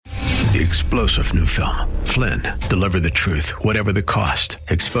The explosive new film, Flynn, deliver the truth, whatever the cost,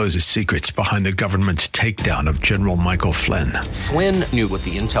 exposes secrets behind the government's takedown of General Michael Flynn. Flynn knew what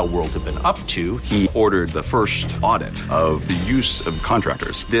the intel world had been up to. He ordered the first audit of the use of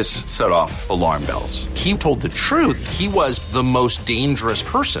contractors. This set off alarm bells. He told the truth. He was the most dangerous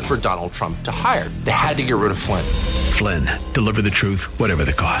person for Donald Trump to hire. They had to get rid of Flynn. Flynn, deliver the truth, whatever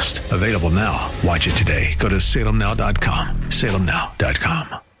the cost. Available now. Watch it today. Go to salemnow.com.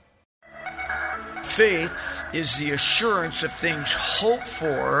 salemnow.com. Faith is the assurance of things hoped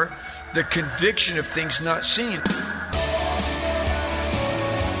for, the conviction of things not seen.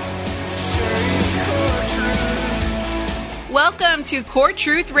 Welcome to Core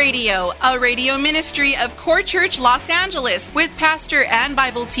Truth Radio, a radio ministry of Core Church Los Angeles with pastor and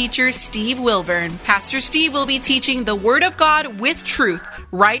Bible teacher Steve Wilburn. Pastor Steve will be teaching the Word of God with truth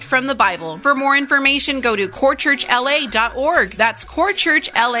right from the Bible. For more information, go to corechurchla.org. That's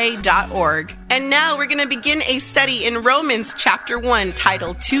corechurchla.org. And now we're going to begin a study in Romans chapter 1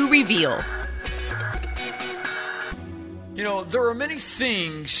 titled To Reveal. You know, there are many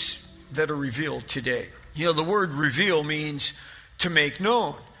things that are revealed today. You know, the word reveal means to make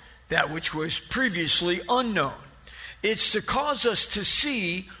known that which was previously unknown. It's to cause us to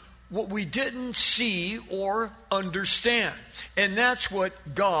see what we didn't see or understand. And that's what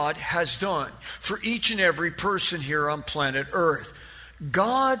God has done for each and every person here on planet Earth.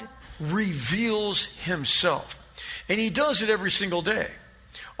 God reveals himself. And he does it every single day.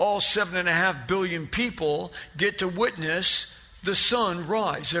 All 7.5 billion people get to witness the sun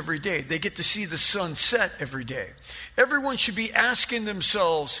rise every day. They get to see the sun set every day. Everyone should be asking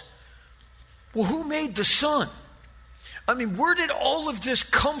themselves, well, who made the sun? I mean, where did all of this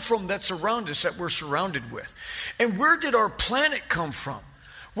come from that's around us, that we're surrounded with? And where did our planet come from?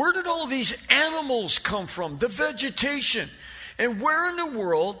 Where did all these animals come from? The vegetation. And where in the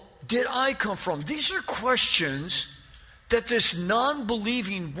world did I come from? These are questions that this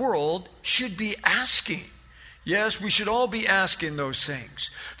non-believing world should be asking. Yes, we should all be asking those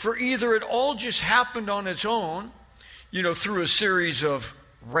things. For either it all just happened on its own, you know, through a series of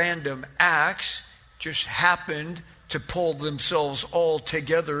random acts, just happened to pull themselves all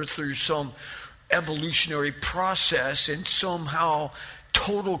together through some evolutionary process, and somehow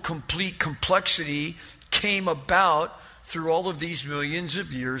total, complete complexity came about through all of these millions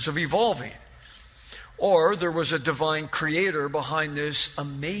of years of evolving. Or there was a divine creator behind this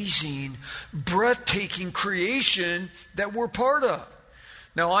amazing, breathtaking creation that we're part of.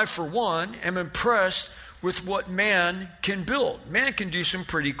 Now, I, for one, am impressed with what man can build. Man can do some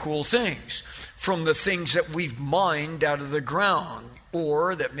pretty cool things. From the things that we've mined out of the ground,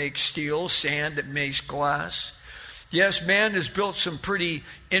 ore that makes steel, sand that makes glass. Yes, man has built some pretty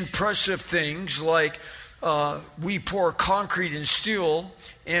impressive things, like we pour concrete and steel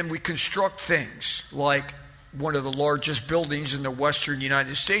and we construct things like one of the largest buildings in the western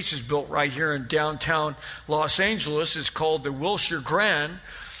United States is built right here in downtown Los Angeles. It's called the Wilshire Grand,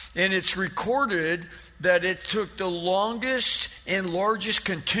 and it's recorded that it took the longest and largest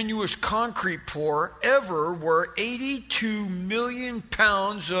continuous concrete pour ever, where 82 million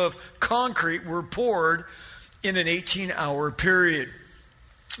pounds of concrete were poured in an 18-hour period.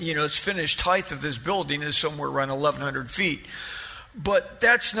 You know, its finished height of this building is somewhere around 1,100 feet. But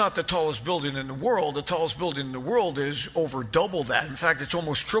that's not the tallest building in the world. The tallest building in the world is over double that. In fact, it's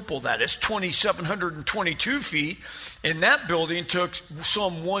almost triple that. It's 2,722 feet, and that building took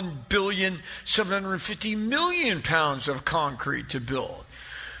some 1,750,000,000 pounds of concrete to build.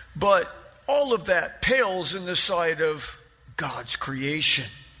 But all of that pales in the sight of God's creation.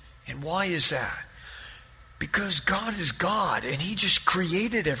 And why is that? Because God is God, and he just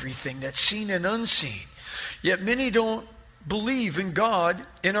created everything that's seen and unseen. Yet many don't believe in God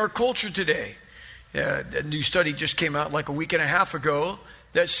in our culture today. A new study just came out like a week and a half ago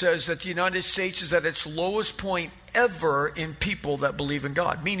that says that the United States is at its lowest point ever in people that believe in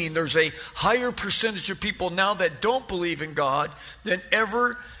God. Meaning there's a higher percentage of people now that don't believe in God than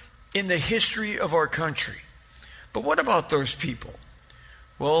ever in the history of our country. But what about those people?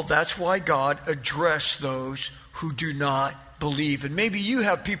 Well, that's why God addressed those who do not believe. And maybe you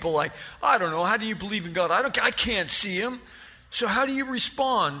have people like, I don't know, how do you believe in God? I can't see him. So how do you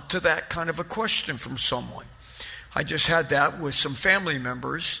respond to that kind of a question from someone? I just had that with some family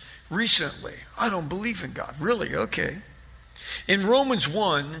members recently. I don't believe in God. Really? Okay. In Romans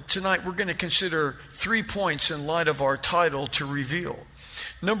 1, tonight we're going to consider 3 points in light of our title, To Reveal.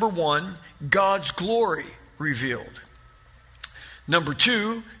 Number 1, God's glory revealed. Number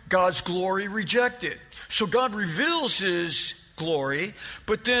 2, God's glory rejected. So God reveals his glory,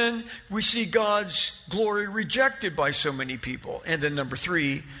 but then we see God's glory rejected by so many people. And then number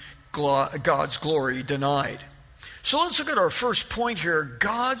 3, God's glory denied. So let's look at our first point here,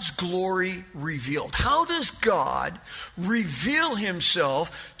 God's glory revealed. How does God reveal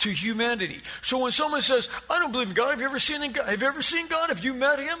himself to humanity? So when someone says, I don't believe in God, have you ever seen God? Have you ever seen God? Have you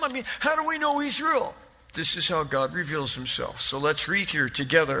met him? I mean, how do we know he's real? This is how God reveals himself. So let's read here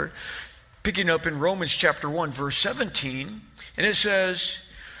together, picking up in Romans chapter 1, verse 17. And it says,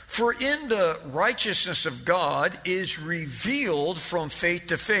 for in the righteousness of God is revealed from faith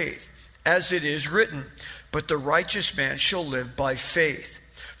to faith, as it is written, but the righteous man shall live by faith.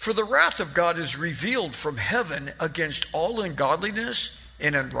 For the wrath of God is revealed from heaven against all ungodliness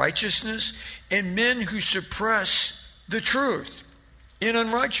and unrighteousness, and men who suppress the truth in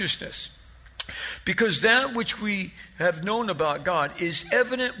unrighteousness. Because that which we have known about God is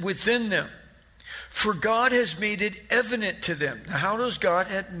evident within them. For God has made it evident to them. Now, how does God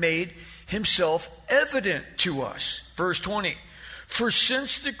have made himself evident to us? Verse 20. For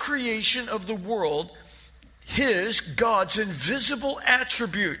since the creation of the world, God's invisible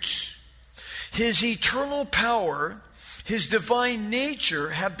attributes, his eternal power, his divine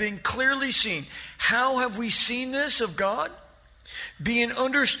nature have been clearly seen. How have we seen this of God? Being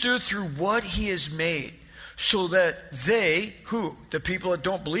understood through what he has made, so that they, the people that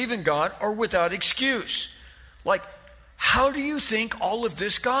don't believe in God, are without excuse. Like, how do you think all of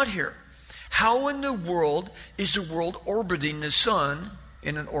this got here? How in the world is the world orbiting the sun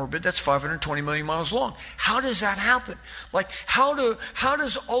in an orbit that's 520 million miles long? How does that happen? Like, how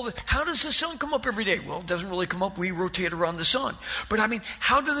does the sun come up every day? Well, it doesn't really come up. We rotate around the sun. But I mean,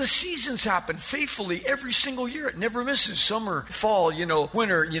 how do the seasons happen faithfully every single year? It never misses. Summer, fall,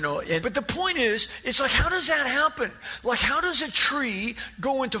 winter, but the point is, it's like, how does that happen? Like, how does a tree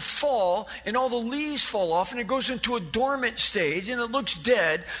go into fall and all the leaves fall off and it goes into a dormant stage and it looks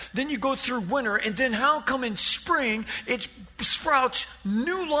dead? Then you go through winter, and then how come in spring it sprouts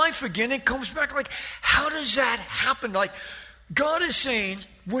new life again? It comes back. Like, how does that happen? Like, God is saying,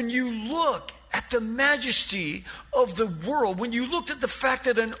 when you look at the majesty of the world, when you looked at the fact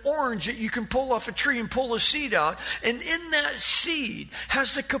that an orange that you can pull off a tree and pull a seed out, and in that seed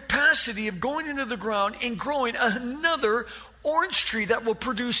has the capacity of going into the ground and growing another orange tree that will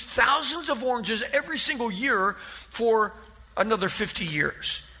produce thousands of oranges every single year for another 50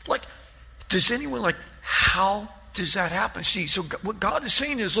 years. Like, does anyone, how does that happen? See, so what God is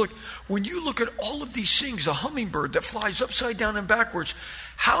saying is, look, when you look at all of these things, the hummingbird that flies upside down and backwards,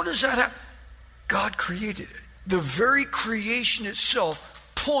 how does that happen? God created it. The very creation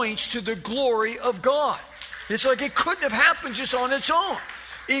itself points to the glory of God. It's like it couldn't have happened just on its own.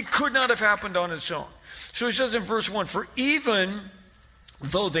 It could not have happened on its own. So he says in verse 1, for even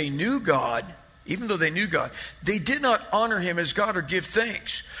though they knew God, they did not honor him as God or give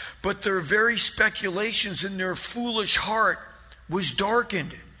thanks, but their very speculations in their foolish heart was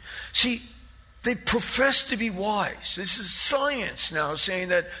darkened. See, they professed to be wise. This is science now saying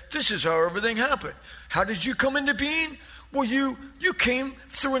that this is how everything happened. How did you come into being? Well, you came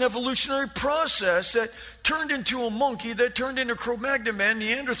through an evolutionary process that turned into a monkey, that turned into Cro-Magnon man,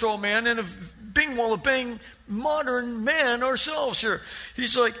 Neanderthal man, and a bing walla bang modern man ourselves here.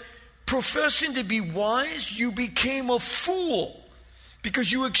 He's like, professing to be wise, you became a fool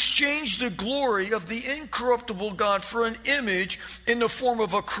because you exchanged the glory of the incorruptible God for an image in the form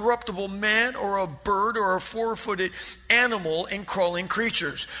of a corruptible man or a bird or a four-footed animal and crawling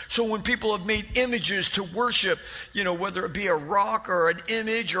creatures. So when people have made images to worship, whether it be a rock or an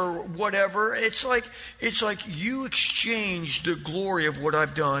image or whatever, it's like you exchanged the glory of what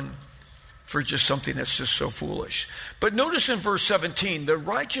I've done for just something that's just so foolish. But notice in verse 17, the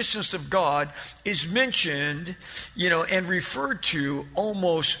righteousness of God is mentioned, and referred to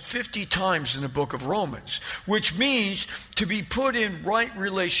almost 50 times in the book of Romans, which means to be put in right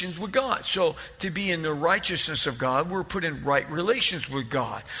relations with God. So to be in the righteousness of God, we're put in right relations with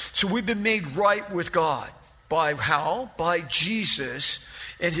God. So we've been made right with God. By how? By Jesus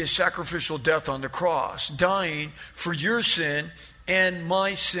and his sacrificial death on the cross, dying for your sin and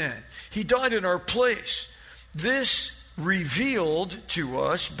my sin. He died in our place. This revealed to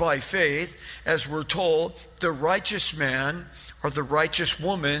us by faith, as we're told, the righteous man or the righteous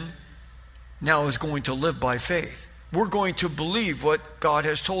woman now is going to live by faith. We're going to believe what God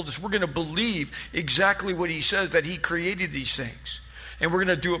has told us. We're going to believe exactly what he says, that he created these things. And we're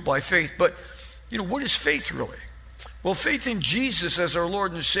going to do it by faith. But, what is faith really? Well, faith in Jesus as our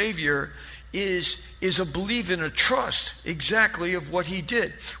Lord and Savior is a belief and a trust exactly of what he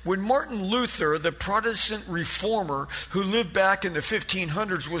did. When Martin Luther, the Protestant reformer who lived back in the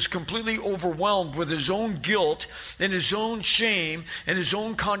 1500s, was completely overwhelmed with his own guilt and his own shame and his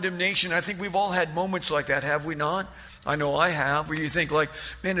own condemnation, I think we've all had moments like that, have we not? I know I have, where you think like,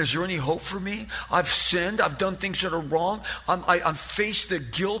 man, is there any hope for me? I've sinned. I've done things that are wrong. I'm faced the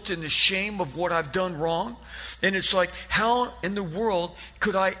guilt and the shame of what I've done wrong. And it's like, how in the world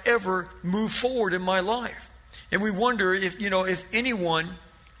could I ever move forward in my life? And we wonder if anyone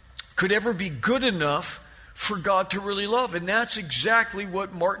could ever be good enough for God to really love. And that's exactly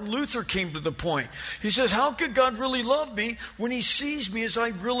what Martin Luther came to the point. He says, how could God really love me when he sees me as I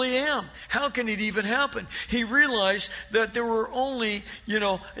really am? How can it even happen? He realized that there were only,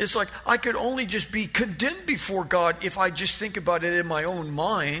 it's like I could only just be condemned before God if I just think about it in my own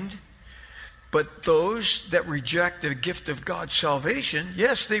mind. But those that reject the gift of God's salvation,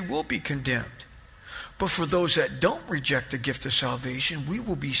 yes, they will be condemned. But for those that don't reject the gift of salvation, we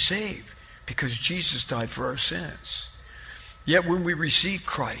will be saved because Jesus died for our sins. Yet when we receive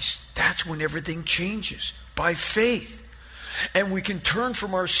Christ, that's when everything changes, by faith. And we can turn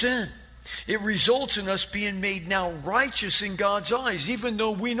from our sin. It results in us being made now righteous in God's eyes, even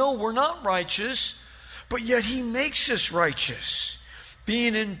though we know we're not righteous, but yet he makes us righteous,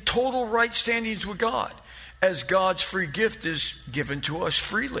 being in total right standings with God, as God's free gift is given to us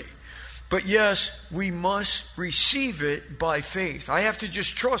freely. But yes, we must receive it by faith. I have to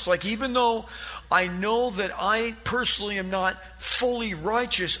just trust. Like, even though I know that I personally am not fully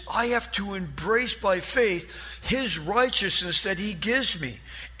righteous, I have to embrace by faith his righteousness that he gives me.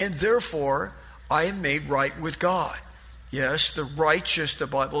 And therefore, I am made right with God. Yes, the righteous, the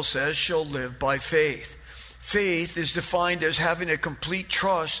Bible says, shall live by faith. Faith is defined as having a complete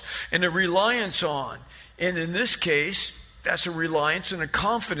trust and a reliance on. And in this case, that's a reliance and a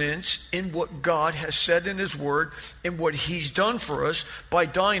confidence in what God has said in his word and what he's done for us by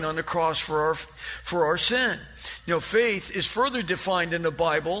dying on the cross for our sin. Faith is further defined in the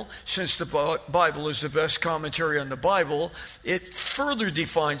Bible. Since the Bible is the best commentary on the Bible, it further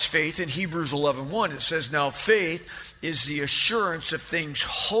defines faith in Hebrews 11:1. It says, now faith is the assurance of things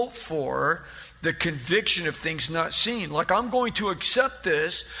hoped for, the conviction of things not seen. Like, I'm going to accept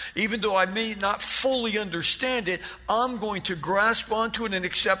this, even though I may not fully understand it. I'm going to grasp onto it and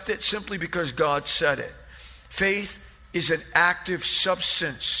accept it simply because God said it. Faith is an active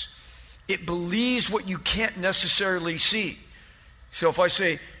substance. It believes what you can't necessarily see. So if I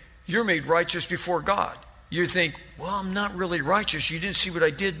say, you're made righteous before God, you think, well, I'm not really righteous. You didn't see what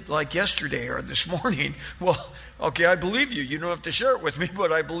I did like yesterday or this morning. Well, okay, I believe you. You don't have to share it with me,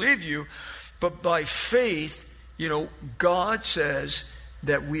 but I believe you. But by faith, God says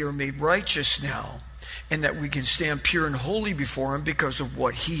that we are made righteous now and that we can stand pure and holy before him because of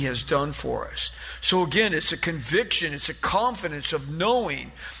what he has done for us. So again, it's a conviction, it's a confidence of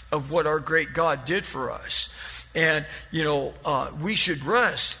knowing of what our great God did for us. And, we should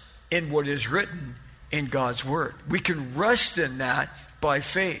rest in what is written in God's word. We can rest in that by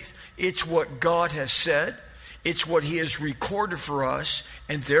faith. It's what God has said. It's what he has recorded for us,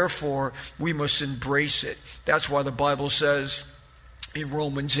 and therefore we must embrace it. That's why the Bible says in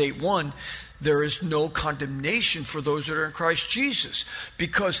Romans 8:1, there is no condemnation for those that are in Christ Jesus.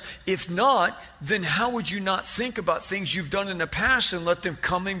 Because if not, then how would you not think about things you've done in the past and let them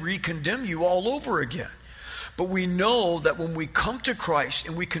come and re-condemn you all over again? But we know that when we come to Christ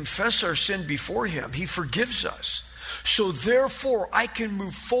and we confess our sin before him, he forgives us. So therefore, I can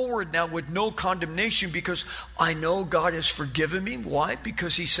move forward now with no condemnation because I know God has forgiven me. Why?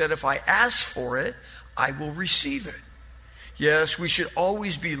 Because he said if I ask for it, I will receive it. Yes, we should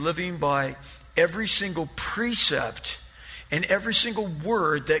always be living by every single precept and every single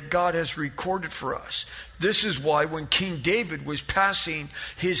word that God has recorded for us. This is why when King David was passing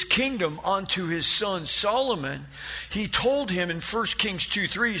his kingdom onto his son Solomon, he told him in 1 Kings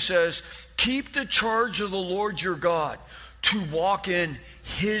 2:3, he says, keep the charge of the Lord your God, to walk in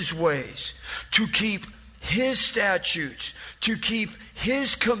his ways, to keep his statutes, to keep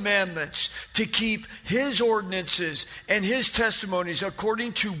his commandments, to keep his ordinances and his testimonies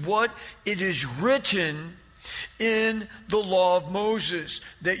according to what it is written in the law of Moses,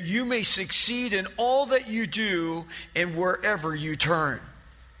 that you may succeed in all that you do and wherever you turn.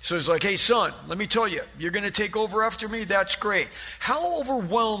 So it's like, hey son, let me tell you, you're going to take over after me? That's great. How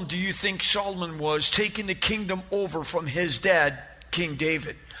overwhelmed do you think Solomon was taking the kingdom over from his dad, King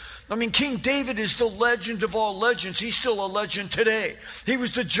David? I mean, King David is the legend of all legends. He's still a legend today. He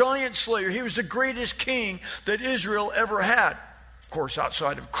was the giant slayer. He was the greatest king that Israel ever had. Of course,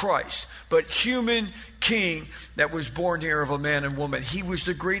 outside of Christ. But human king that was born here of a man and woman. He was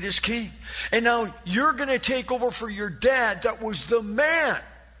the greatest king. And now you're going to take over for your dad that was the man.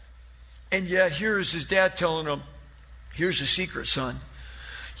 And yet here is his dad telling him, here's the secret, son.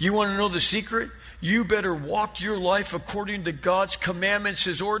 You want to know the secret? You better walk your life according to God's commandments,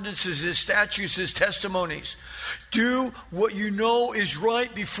 His ordinances, His statutes, His testimonies. Do what you know is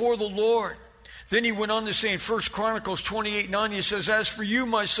right before the Lord. Then he went on to say in 1 Chronicles 28:9, he says, as for you,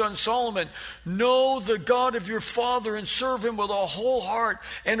 my son Solomon, know the God of your father and serve him with a whole heart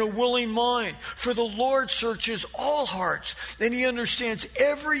and a willing mind. For the Lord searches all hearts, and he understands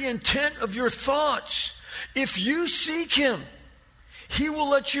every intent of your thoughts. If you seek him, he will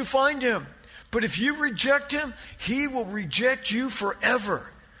let you find him. But if you reject him, he will reject you forever.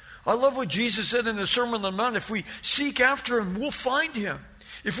 I love what Jesus said in the Sermon on the Mount. If we seek after him, we'll find him.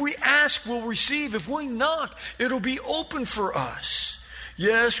 If we ask, we'll receive. If we knock, it'll be open for us.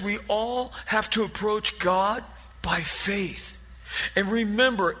 Yes, we all have to approach God by faith. And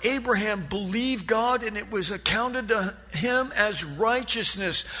remember, Abraham believed God and it was accounted to him as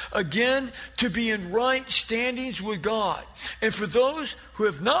righteousness. Again, to be in right standings with God. And for those who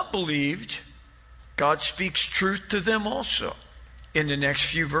have not believed, God speaks truth to them also in the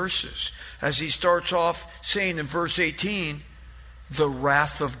next few verses. As he starts off saying in verse 18, the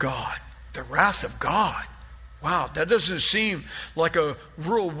wrath of God. The wrath of God. Wow, that doesn't seem like a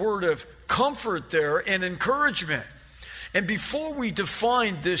real word of comfort there and encouragement. And before we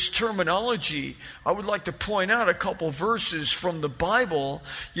define this terminology, I would like to point out a couple verses from the Bible,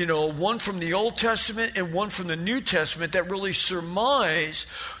 one from the Old Testament and one from the New Testament that really surmise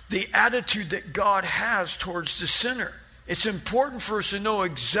the attitude that God has towards the sinner. It's important for us to know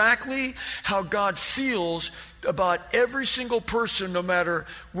exactly how God feels about every single person, no matter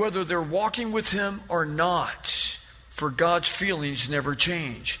whether they're walking with him or not. For God's feelings never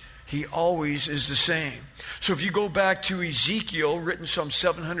change. He always is the same. So if you go back to Ezekiel, written some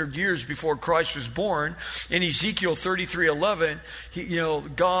 700 years before Christ was born, in Ezekiel 33:11,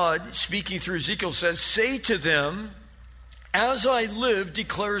 God speaking through Ezekiel says, say to them, as I live,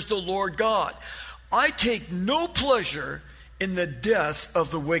 declares the Lord God, I take no pleasure in the death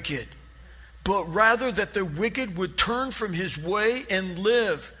of the wicked, but rather that the wicked would turn from his way and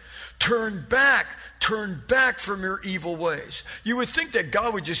live. Turn back from your evil ways. You would think that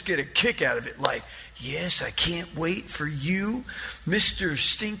God would just get a kick out of it, like, yes, I can't wait for you, Mr.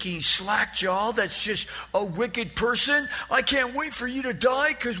 Stinking Slackjaw, that's just a wicked person. I can't wait for you to die,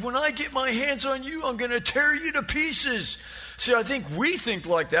 because when I get my hands on you, I'm going to tear you to pieces. See, I think we think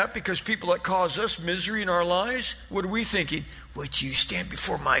like that because people that cause us misery in our lives, what are we thinking? Would you stand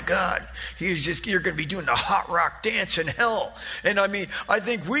before my God? You're going to be doing the hot rock dance in hell. And I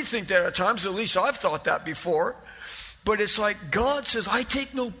think we think that at times, at least I've thought that before. But it's like God says, I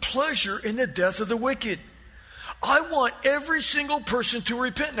take no pleasure in the death of the wicked. I want every single person to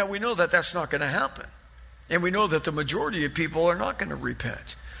repent. Now we know that that's not going to happen. And we know that the majority of people are not going to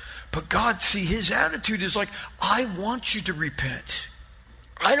repent. But God, see, his attitude is like, I want you to repent.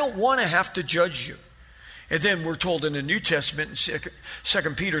 I don't want to have to judge you. And then we're told in the New Testament, in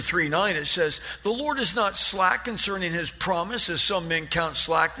 2 Peter 3:9, it says, the Lord is not slack concerning his promise, as some men count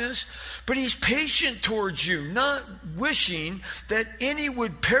slackness, but he's patient towards you, not wishing that any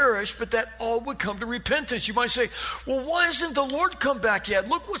would perish, but that all would come to repentance. You might say, well, why hasn't the Lord come back yet?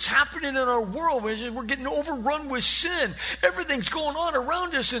 Look what's happening in our world. We're getting overrun with sin. Everything's going on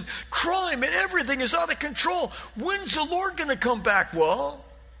around us, and crime, and everything is out of control. When's the Lord going to come back? Well,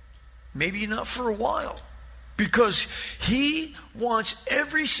 maybe not for a while. Because he wants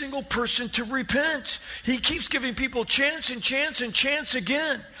every single person to repent. He keeps giving people chance and chance and chance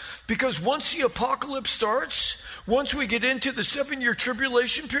again. Because once the apocalypse starts, once we get into the 7-year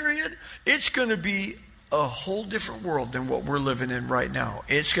tribulation period, it's going to be a whole different world than what we're living in right now.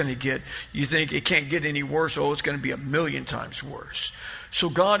 It's going to get, you think it can't get any worse, it's going to be 1,000,000 times worse. So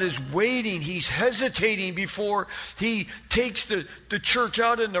God is waiting. He's hesitating before he takes the church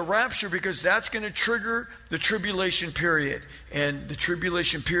out in the rapture, because that's going to trigger the tribulation period. And the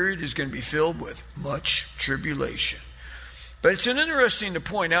tribulation period is going to be filled with much tribulation. But it's interesting to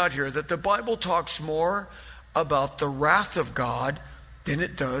point out here that the Bible talks more about the wrath of God than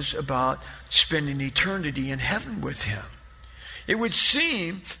it does about spending eternity in heaven with him. It would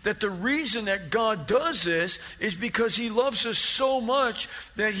seem that the reason that God does this is because he loves us so much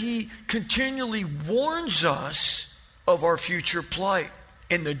that he continually warns us of our future plight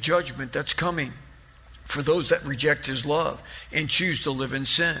and the judgment that's coming for those that reject his love and choose to live in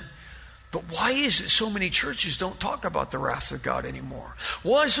sin. But why is it so many churches don't talk about the wrath of God anymore?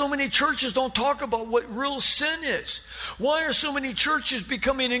 Why so many churches don't talk about what real sin is? Why are so many churches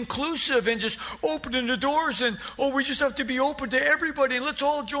becoming inclusive and just opening the doors and, we just have to be open to everybody and let's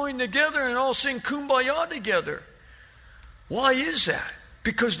all join together and all sing Kumbaya together? Why is that?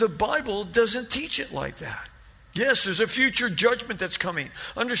 Because the Bible doesn't teach it like that. Yes, there's a future judgment that's coming.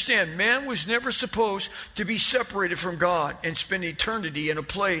 Understand, man was never supposed to be separated from God and spend eternity in a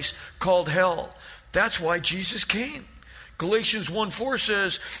place called hell. That's why Jesus came. Galatians 1:4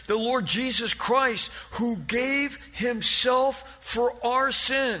 says, the Lord Jesus Christ, who gave himself for our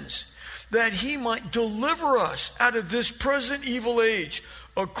sins, that he might deliver us out of this present evil age,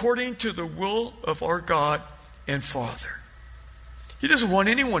 according to the will of our God and Father. He doesn't want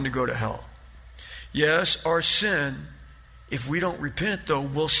anyone to go to hell. Yes, our sin, if we don't repent, though,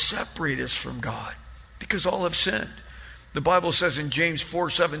 will separate us from God, because all have sinned. The Bible says in James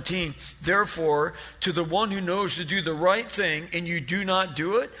 4:17, therefore, to the one who knows to do the right thing and you do not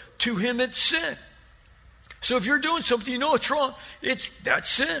do it, to him it's sin. So if you're doing something you know it's wrong, that's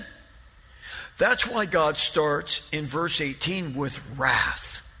sin. That's why God starts in verse 18 with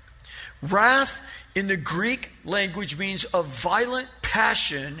wrath. Wrath in the Greek language means a violent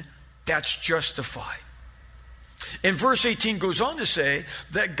passion that's justified. And verse 18 goes on to say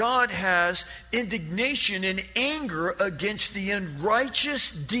that God has indignation and anger against the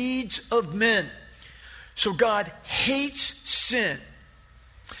unrighteous deeds of men. So God hates sin.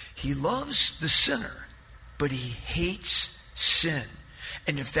 He loves the sinner, but he hates sin.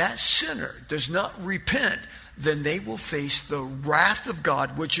 And if that sinner does not repent, then they will face the wrath of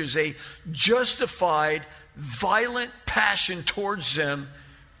God, which is a justified, violent passion towards them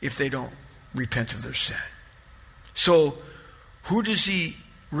if they don't repent of their sin. So, who does he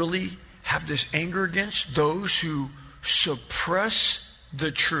really have this anger against? Those who suppress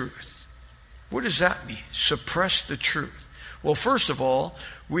the truth. What does that mean? Suppress the truth. Well, first of all,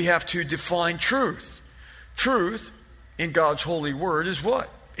 we have to define truth. Truth in God's holy word is what?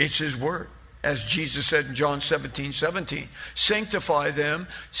 It's his word. As Jesus said in John 17:17, sanctify them,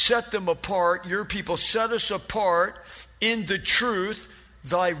 set them apart. Your people set us apart in the truth.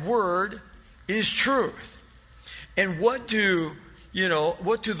 Thy word is truth. And what do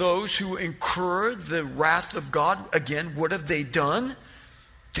those who incur the wrath of God, again, what have they done?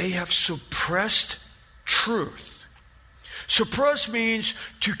 They have suppressed truth. Suppress means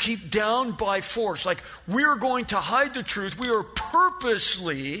to keep down by force. Like, we are going to hide the truth. We are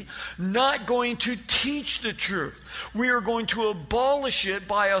purposely not going to teach the truth. We are going to abolish it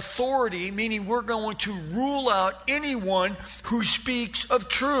by authority, meaning we're going to rule out anyone who speaks of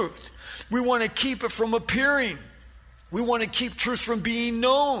truth. We want to keep it from appearing. We want to keep truth from being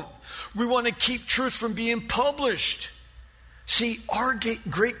known. We want to keep truth from being published. See, our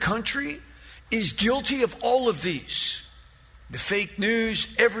great country is guilty of all of these. The fake news,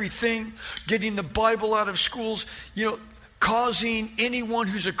 everything, getting the Bible out of schools, causing anyone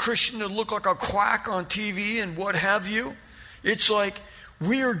who's a Christian to look like a quack on TV and what have you. It's like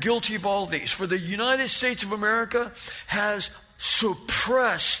we are guilty of all these. For the United States of America has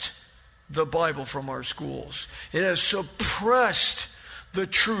suppressed the Bible from our schools. It has suppressed the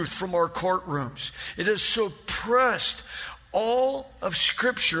truth from our courtrooms. It has suppressed all of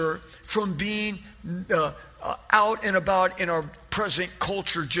Scripture from being out and about in our present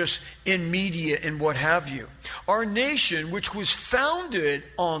culture, just in media and what have you. Our nation, which was founded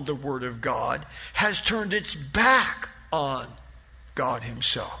on the Word of God, has turned its back on God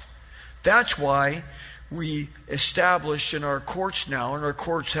himself. That's why we established in our courts now, and our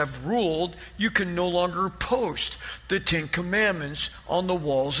courts have ruled, you can no longer post the 10 Commandments on the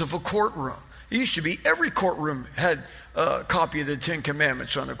walls of a courtroom. It used to be every courtroom had a copy of the 10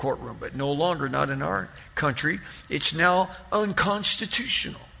 Commandments on the courtroom, but no longer, not in our country. It's now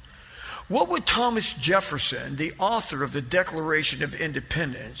unconstitutional. What would Thomas Jefferson, the author of the Declaration of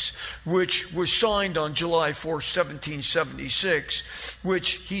Independence, which was signed on July 4, 1776,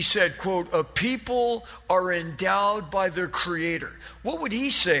 which he said, quote, a people are endowed by their Creator. What would he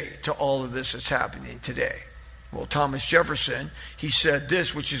say to all of this that's happening today? Well, Thomas Jefferson, he said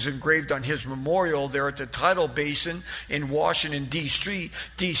this, which is engraved on his memorial there at the Tidal Basin in Washington,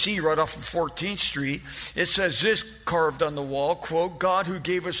 D.C., right off of 14th Street. It says this, carved on the wall, quote, God who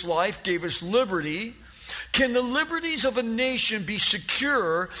gave us life, gave us liberty. Can the liberties of a nation be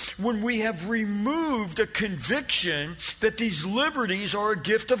secure when we have removed a conviction that these liberties are a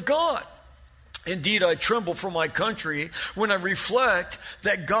gift of God? Indeed, I tremble for my country when I reflect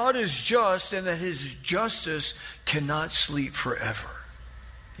that God is just and that his justice cannot sleep forever.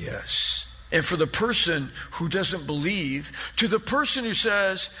 Yes. And for the person who doesn't believe, to the person who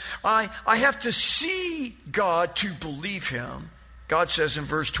says, I have to see God to believe him, God says in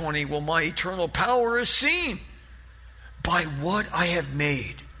verse 20, well, my eternal power is seen by what I have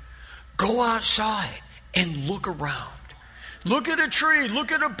made. Go outside and look around. Look at a tree,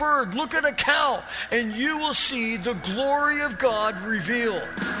 look at a bird, look at a cow, and you will see the glory of God revealed.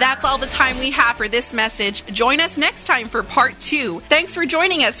 That's all the time we have for this message. Join us next time for part 2. Thanks for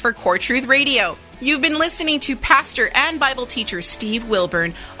joining us for Core Truth Radio. You've been listening to Pastor and Bible teacher Steve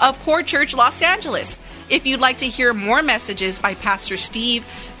Wilburn of Core Church Los Angeles. If you'd like to hear more messages by Pastor Steve,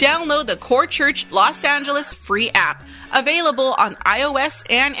 download the Core Church Los Angeles free app, available on iOS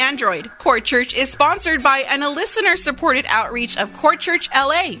and Android. Core Church is sponsored by and a listener-supported outreach of Core Church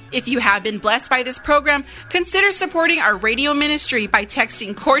LA. If you have been blessed by this program, consider supporting our radio ministry by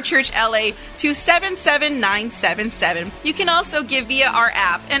texting Core Church LA to 77977. You can also give via our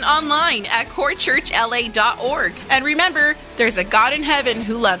app and online at corechurchla.org. And remember, there's a God in heaven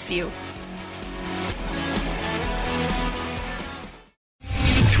who loves you.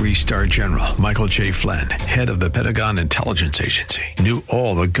 3-star General Michael J. Flynn, head of the Pentagon Intelligence Agency, knew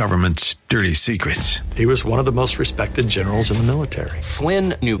all the government's dirty secrets. He was one of the most respected generals in the military.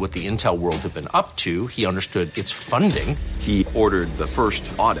 Flynn knew what the intel world had been up to. He understood its funding. He ordered the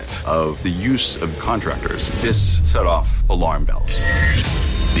first audit of the use of contractors. This set off alarm bells.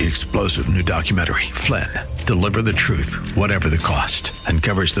 The explosive new documentary, Flynn, Deliver the Truth, Whatever the Cost,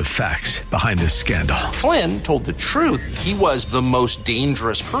 uncovers the facts behind this scandal. Flynn told the truth. He was the most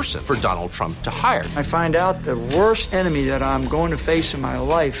dangerous person for Donald Trump to hire. I find out the worst enemy that I'm going to face in my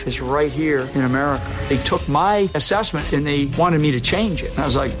life is right here in America. They took my assessment and they wanted me to change it. And I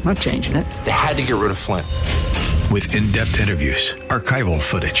was like, I'm not changing it. They had to get rid of Flynn. With in-depth interviews, archival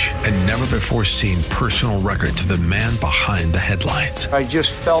footage, and never-before-seen personal records of the man behind the headlines. I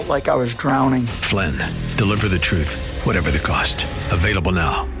just felt like I was drowning. Flynn, Deliver the Truth, Whatever the Cost. Available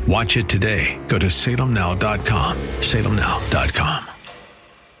now. Watch it today. Go to salemnow.com. salemnow.com.